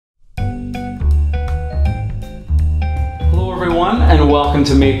welcome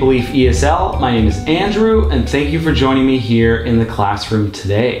to Maple Leaf ESL. My name is Andrew, and thank you for joining me here in the classroom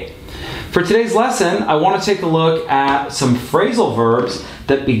today. For today's lesson, I want to take a look at some phrasal verbs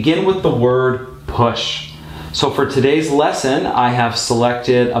that begin with the word push. So for today's lesson, I have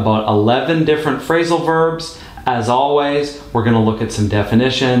selected about 11 different phrasal verbs. As always, we're going to look at some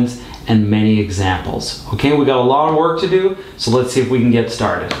definitions and many examples. Okay, we got a lot of work to do, so let's see if we can get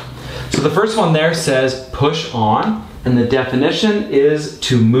started. So the first one there says push on. And the definition is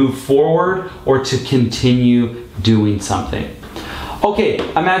to move forward or to continue doing something. Okay,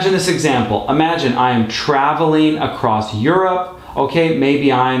 imagine this example. Imagine I am traveling across Europe. Okay,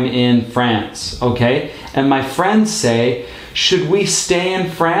 maybe I'm in France. Okay, and my friends say, should we stay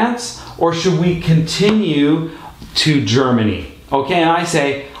in France or should we continue to Germany? Okay, and I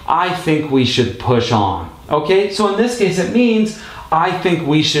say, I think we should push on. Okay, so in this case it means I think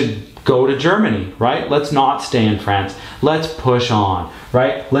we should go to Germany, right? Let's not stay in France. Let's push on,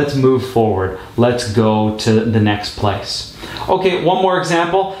 right? Let's move forward. Let's go to the next place. Okay, one more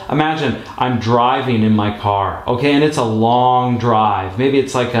example. Imagine I'm driving in my car, okay, and it's a long drive. Maybe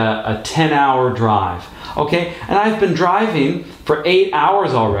it's like a 10-hour drive, okay? And I've been driving for 8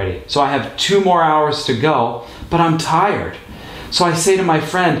 hours already, so I have 2 more hours to go, but I'm tired. So I say to my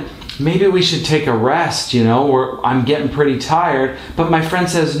friend, maybe we should take a rest, you know, or I'm getting pretty tired. But my friend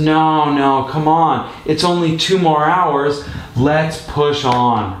says, no, come on. It's only 2 more hours. Let's push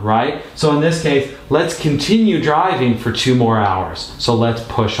on, right? So in this case, let's continue driving for 2 more hours. So let's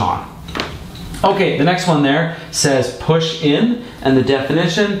push on. Okay, the next one there says push in, and the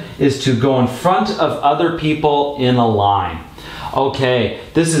definition is to go in front of other people in a line. Okay,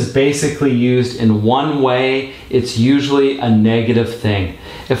 this is basically used in one way. It's usually a negative thing.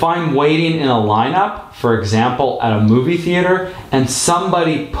 If I'm waiting in a lineup, for example, at a movie theater, and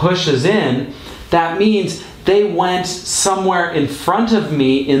somebody pushes in, that means they went somewhere in front of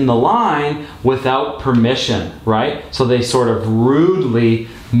me in the line without permission, right? So they sort of rudely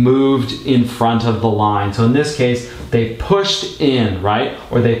moved in front of the line. So in this case, they pushed in, right?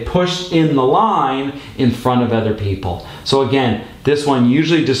 Or they pushed in the line in front of other people. So again, this one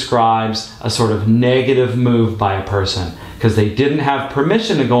usually describes a sort of negative move by a person because they didn't have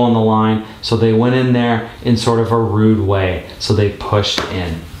permission to go on the line, so they went in there in sort of a rude way. So they pushed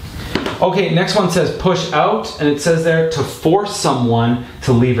in. Okay, next one says push out, and it says there to force someone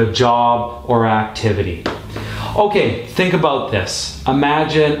to leave a job or activity. Okay, think about this.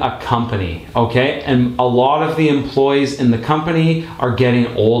 Imagine a company, okay? And a lot of the employees in the company are getting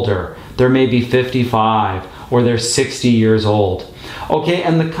older. They're maybe 55 or they're 60 years old. Okay,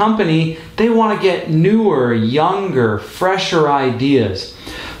 and the company, they want to get newer, younger, fresher ideas.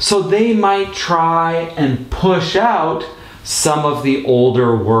 So they might try and push out some of the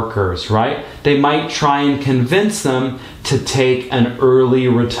older workers, right? They might try and convince them to take an early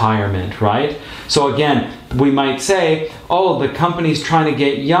retirement, right? So again, we might say, oh, the company's trying to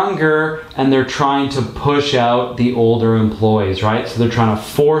get younger and they're trying to push out the older employees, right? So they're trying to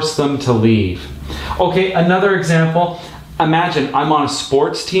force them to leave. Okay, another example. Imagine I'm on a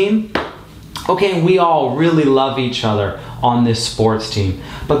sports team. Okay, and we all really love each other on this sports team.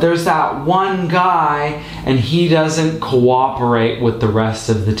 But there's that one guy and he doesn't cooperate with the rest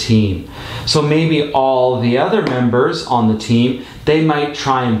of the team. So maybe all the other members on the team, they might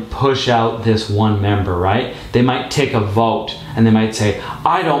try and push out this one member, right? They might take a vote and they might say,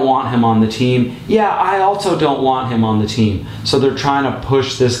 I don't want him on the team. Yeah, I also don't want him on the team. So they're trying to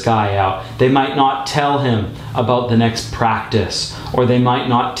push this guy out. They might not tell him about the next practice, or they might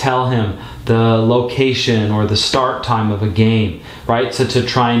not tell him the location or the start time of a game, right? So to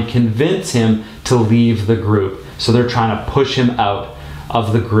try and convince him to leave the group. So they're trying to push him out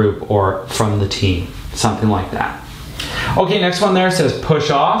of the group or from the team, something like that. Okay, next one there says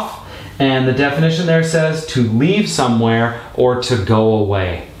push off, and the definition there says to leave somewhere or to go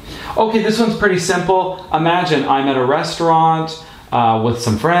away. Okay, this one's pretty simple. Imagine I'm at a restaurant with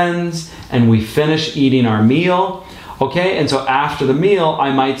some friends and we finish eating our meal. Okay, and so after the meal,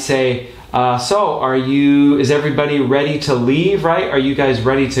 I might say, so is everybody ready to leave, right? Are you guys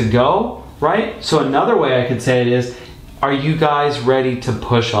ready to go, right? So another way I could say it is, are you guys ready to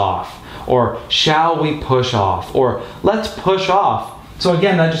push off? Or shall we push off? Or let's push off. So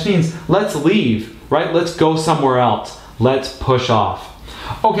again, that just means let's leave, right? Let's go somewhere else. Let's push off.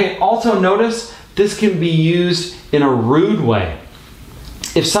 Okay, also notice this can be used in a rude way.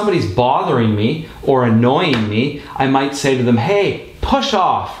 If somebody's bothering me or annoying me, I might say to them, hey, push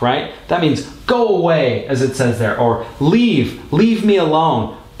off, right? That means go away, as it says there, or leave me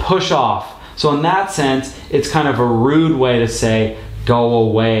alone, push off. So in that sense, it's kind of a rude way to say, go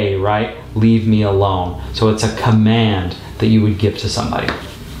away, right? Leave me alone. So it's a command that you would give to somebody.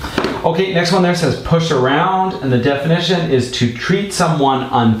 Okay, next one there says push around, and the definition is to treat someone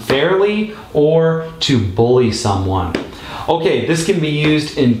unfairly or to bully someone. Okay, this can be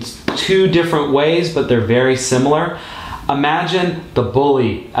used in two different ways, but they're very similar. Imagine the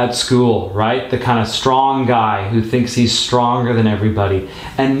bully at school, right? The kind of strong guy who thinks he's stronger than everybody.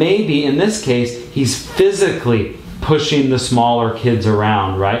 And maybe in this case, he's physically pushing the smaller kids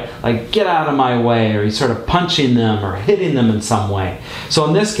around, right? Like, get out of my way, or he's sort of punching them or hitting them in some way. So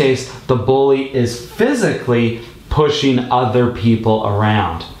in this case, the bully is physically pushing other people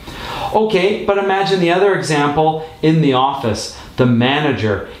around. Okay, but imagine the other example in the office. The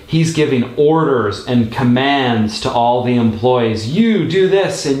manager, he's giving orders and commands to all the employees. You do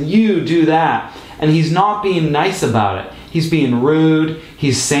this and you do that. And he's not being nice about it. He's being rude.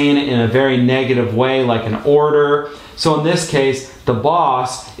 He's saying it in a very negative way, like an order. So in this case, the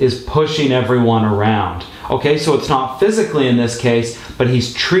boss is pushing everyone around. Okay, so it's not physically in this case, but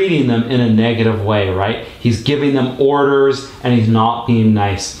he's treating them in a negative way, right? He's giving them orders and he's not being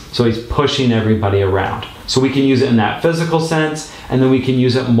nice. So he's pushing everybody around. So we can use it in that physical sense, and then we can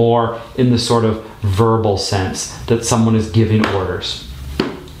use it more in the sort of verbal sense that someone is giving orders.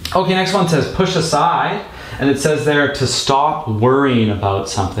 Okay, next one says push aside, and it says there to stop worrying about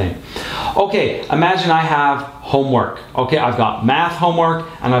something. Okay, imagine I have homework. Okay, I've got math homework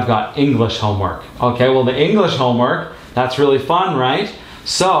and I've got English homework. Okay, well, the English homework, that's really fun, right?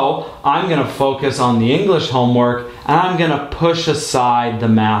 So I'm going to focus on the English homework and I'm going to push aside the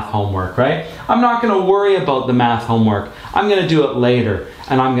math homework, right? I'm not going to worry about the math homework. I'm going to do it later,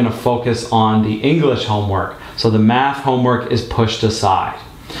 and I'm going to focus on the English homework. So the math homework is pushed aside.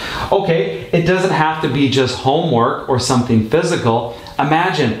 Okay, it doesn't have to be just homework or something physical.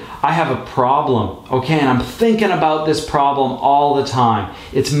 Imagine I have a problem, okay, and I'm thinking about this problem all the time.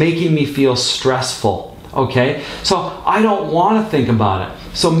 It's making me feel stressful, okay? So I don't want to think about it.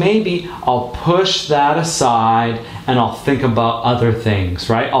 So maybe I'll push that aside and I'll think about other things,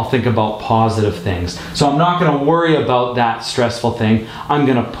 right? I'll think about positive things. So I'm not going to worry about that stressful thing. I'm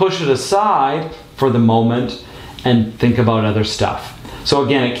going to push it aside for the moment and think about other stuff. So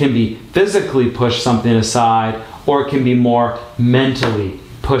again, it can be physically push something aside, or it can be more mentally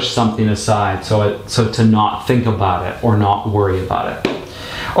push something aside, so to not think about it or not worry about it.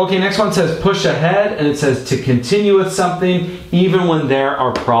 Okay, next one says push ahead, and it says to continue with something even when there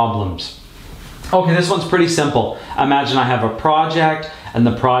are problems. Okay, this one's pretty simple. Imagine I have a project and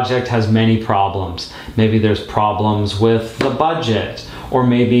the project has many problems. Maybe there's problems with the budget, or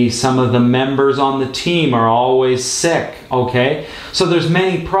maybe some of the members on the team are always sick, okay? So there's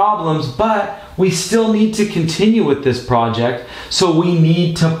many problems, but we still need to continue with this project, so we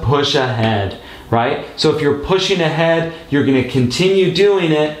need to push ahead, right? So if you're pushing ahead, you're going to continue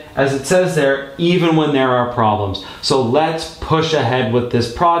doing it, as it says there, even when there are problems. So let's push ahead with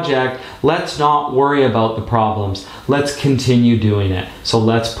this project. Let's not worry about the problems. Let's continue doing it. So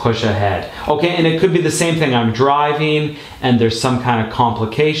let's push ahead. Okay, and it could be the same thing. I'm driving and there's some kind of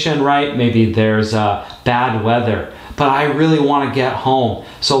complication, right? Maybe there's bad weather, but I really want to get home.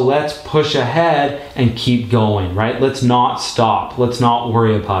 So let's push ahead and keep going, right? Let's not stop. Let's not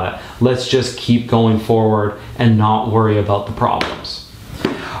worry about it. Let's just keep going forward and not worry about the problems.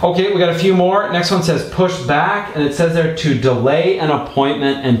 Okay, we got a few more. Next one says push back, and it says there to delay an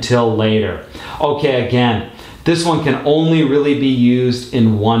appointment until later. Okay, again, this one can only really be used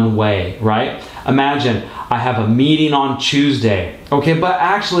in one way, right? Imagine I have a meeting on Tuesday. Okay, but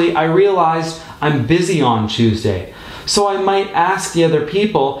actually I realized I'm busy on Tuesday. So I might ask the other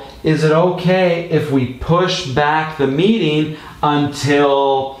people, is it okay if we push back the meeting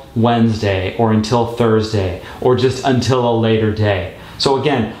until Wednesday or until Thursday or just until a later day? So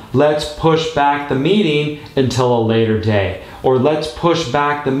again, let's push back the meeting until a later day, or let's push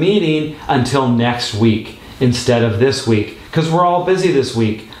back the meeting until next week instead of this week, because we're all busy this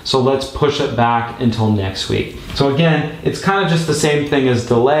week. So let's push it back until next week. So again, it's kind of just the same thing as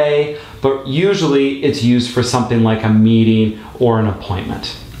delay, but usually it's used for something like a meeting or an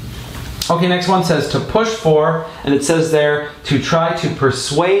appointment. Okay, next one says to push for, and it says there to try to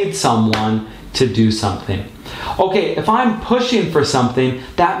persuade someone to do something. Okay, if I'm pushing for something,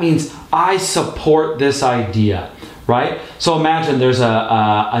 that means I support this idea, right? So imagine there's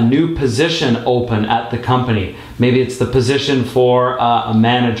a new position open at the company. Maybe it's the position for a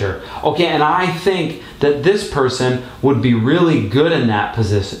manager. Okay, and I think that this person would be really good in that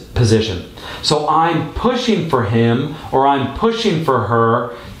position. So I'm pushing for him, or I'm pushing for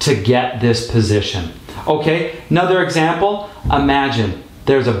her to get this position. Okay, another example, imagine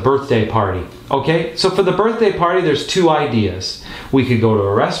there's a birthday party. Okay, so for the birthday party, there's two ideas. We could go to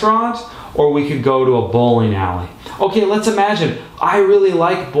a restaurant or we could go to a bowling alley. Okay, let's imagine I really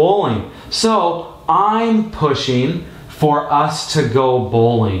like bowling. So I'm pushing for us to go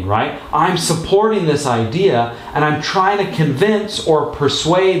bowling, right? I'm supporting this idea and I'm trying to convince or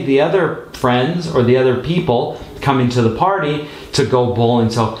persuade the other friends or the other people coming to the party to go bowling.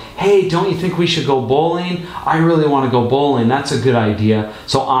 So, hey, don't you think we should go bowling? I really want to go bowling. That's a good idea.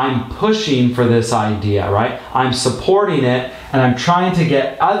 So I'm pushing for this idea, right? I'm supporting it and I'm trying to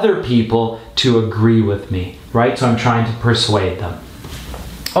get other people to agree with me, right? So I'm trying to persuade them.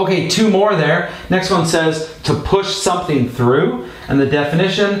 Okay, two more there. Next one says to push something through, and the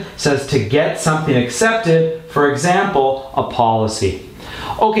definition says to get something accepted, for example, a policy.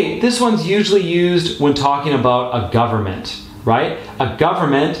 Okay, this one's usually used when talking about a government, right? A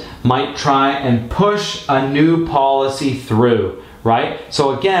government might try and push a new policy through, right?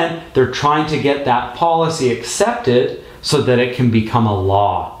 So again, they're trying to get that policy accepted so that it can become a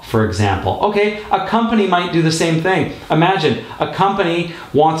law, for example. Okay, a company might do the same thing. Imagine a company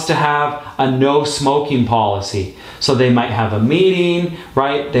wants to have a no smoking policy. So they might have a meeting,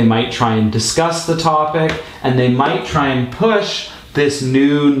 right? They might try and discuss the topic, and they might try and push this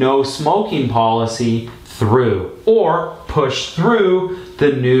new no smoking policy through, or push through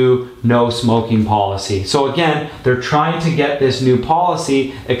the new no smoking policy. So again, they're trying to get this new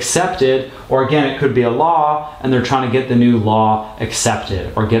policy accepted, or again, it could be a law, and they're trying to get the new law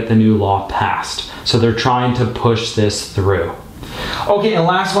accepted or get the new law passed. So they're trying to push this through. Okay, and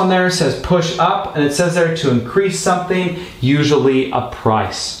last one there says push up, and it says there to increase something, usually a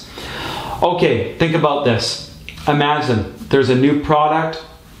price. Okay, think about this. Imagine there's a new product.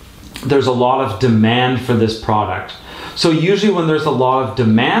 There's a lot of demand for this product. So usually when there's a lot of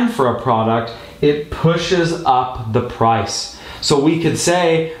demand for a product, it pushes up the price. So we could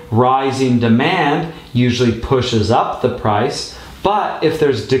say rising demand usually pushes up the price, but if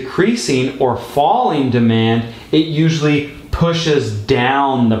there's decreasing or falling demand, it usually pushes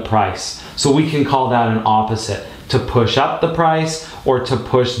down the price. So we can call that an opposite, to push up the price or to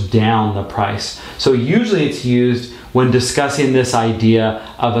push down the price. So usually it's used when discussing this idea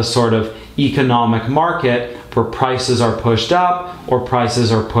of a sort of economic market where prices are pushed up or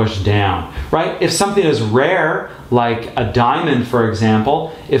prices are pushed down, right? If something is rare, like a diamond, for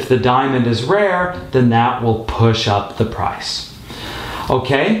example, if the diamond is rare, then that will push up the price.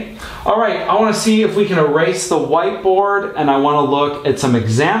 Okay? All right, I want to see if we can erase the whiteboard, and I want to look at some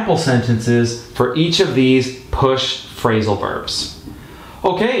example sentences for each of these push phrasal verbs.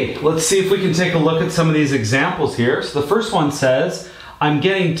 Okay, let's see if we can take a look at some of these examples here. So the first one says, I'm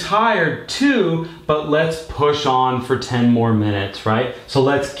getting tired too, but let's push on for 10 more minutes, right? So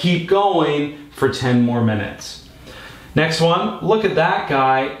let's keep going for 10 more minutes. Next one, look at that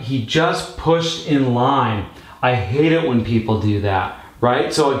guy. He just pushed in line. I hate it when people do that,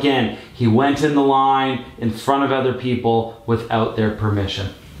 right? So again, he went in the line in front of other people without their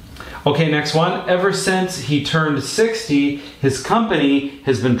permission. Okay, next one. Ever since he turned 60, his company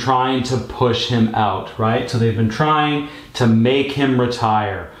has been trying to push him out, right? So they've been trying to make him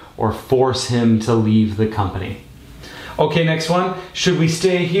retire or force him to leave the company. Okay, next one. Should we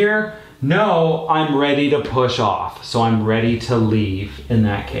stay here? No, I'm ready to push off. So I'm ready to leave in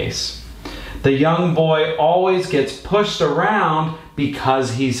that case. The young boy always gets pushed around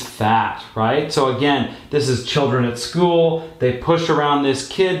because he's fat, right? So again, this is children at school. They push around this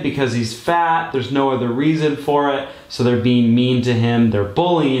kid because he's fat. There's no other reason for it. So they're being mean to him. They're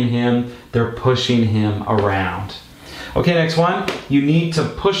bullying him. They're pushing him around. Okay, next one. You need to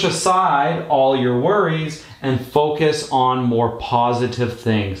push aside all your worries and focus on more positive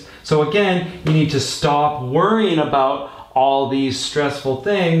things. So again, you need to stop worrying about all these stressful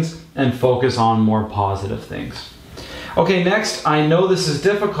things and focus on more positive things. Okay, next, I know this is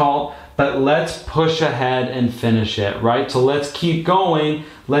difficult, but let's push ahead and finish it, right? So let's keep going,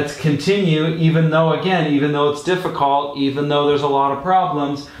 let's continue, even though it's difficult, even though there's a lot of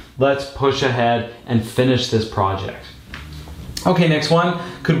problems, let's push ahead and finish this project. Okay, next one,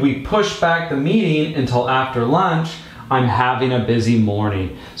 could we push back the meeting until after lunch? I'm having a busy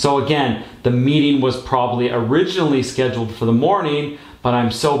morning. So again, the meeting was probably originally scheduled for the morning, but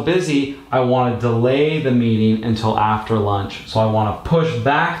I'm so busy, I want to delay the meeting until after lunch. So I want to push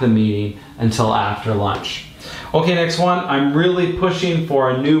back the meeting until after lunch. Okay, next one, I'm really pushing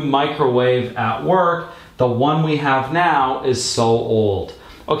for a new microwave at work. The one we have now is so old.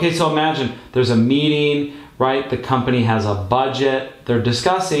 Okay, so imagine there's a meeting, right? The company has a budget. They're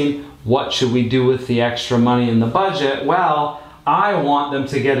discussing what should we do with the extra money in the budget. Well, I want them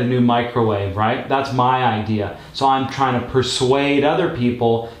to get a new microwave, right? That's my idea. So I'm trying to persuade other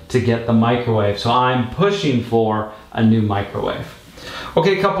people to get the microwave. So I'm pushing for a new microwave.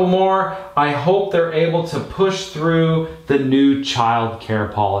 Okay, a couple more. I hope they're able to push through the new child care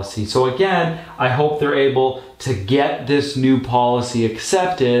policy. So again, I hope they're able to get this new policy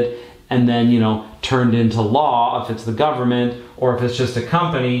accepted and then, turned into law if it's the government, or if it's just a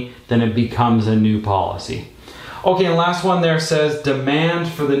company, then it becomes a new policy. Okay, and last one there says demand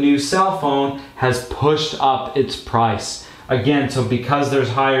for the new cell phone has pushed up its price. Again, so because there's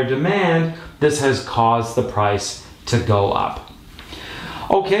higher demand, this has caused the price to go up.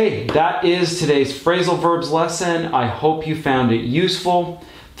 Okay, that is today's phrasal verbs lesson. I hope you found it useful.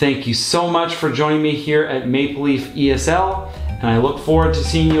 Thank you so much for joining me here at Maple Leaf ESL, and I look forward to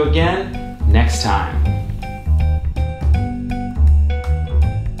seeing you again next time.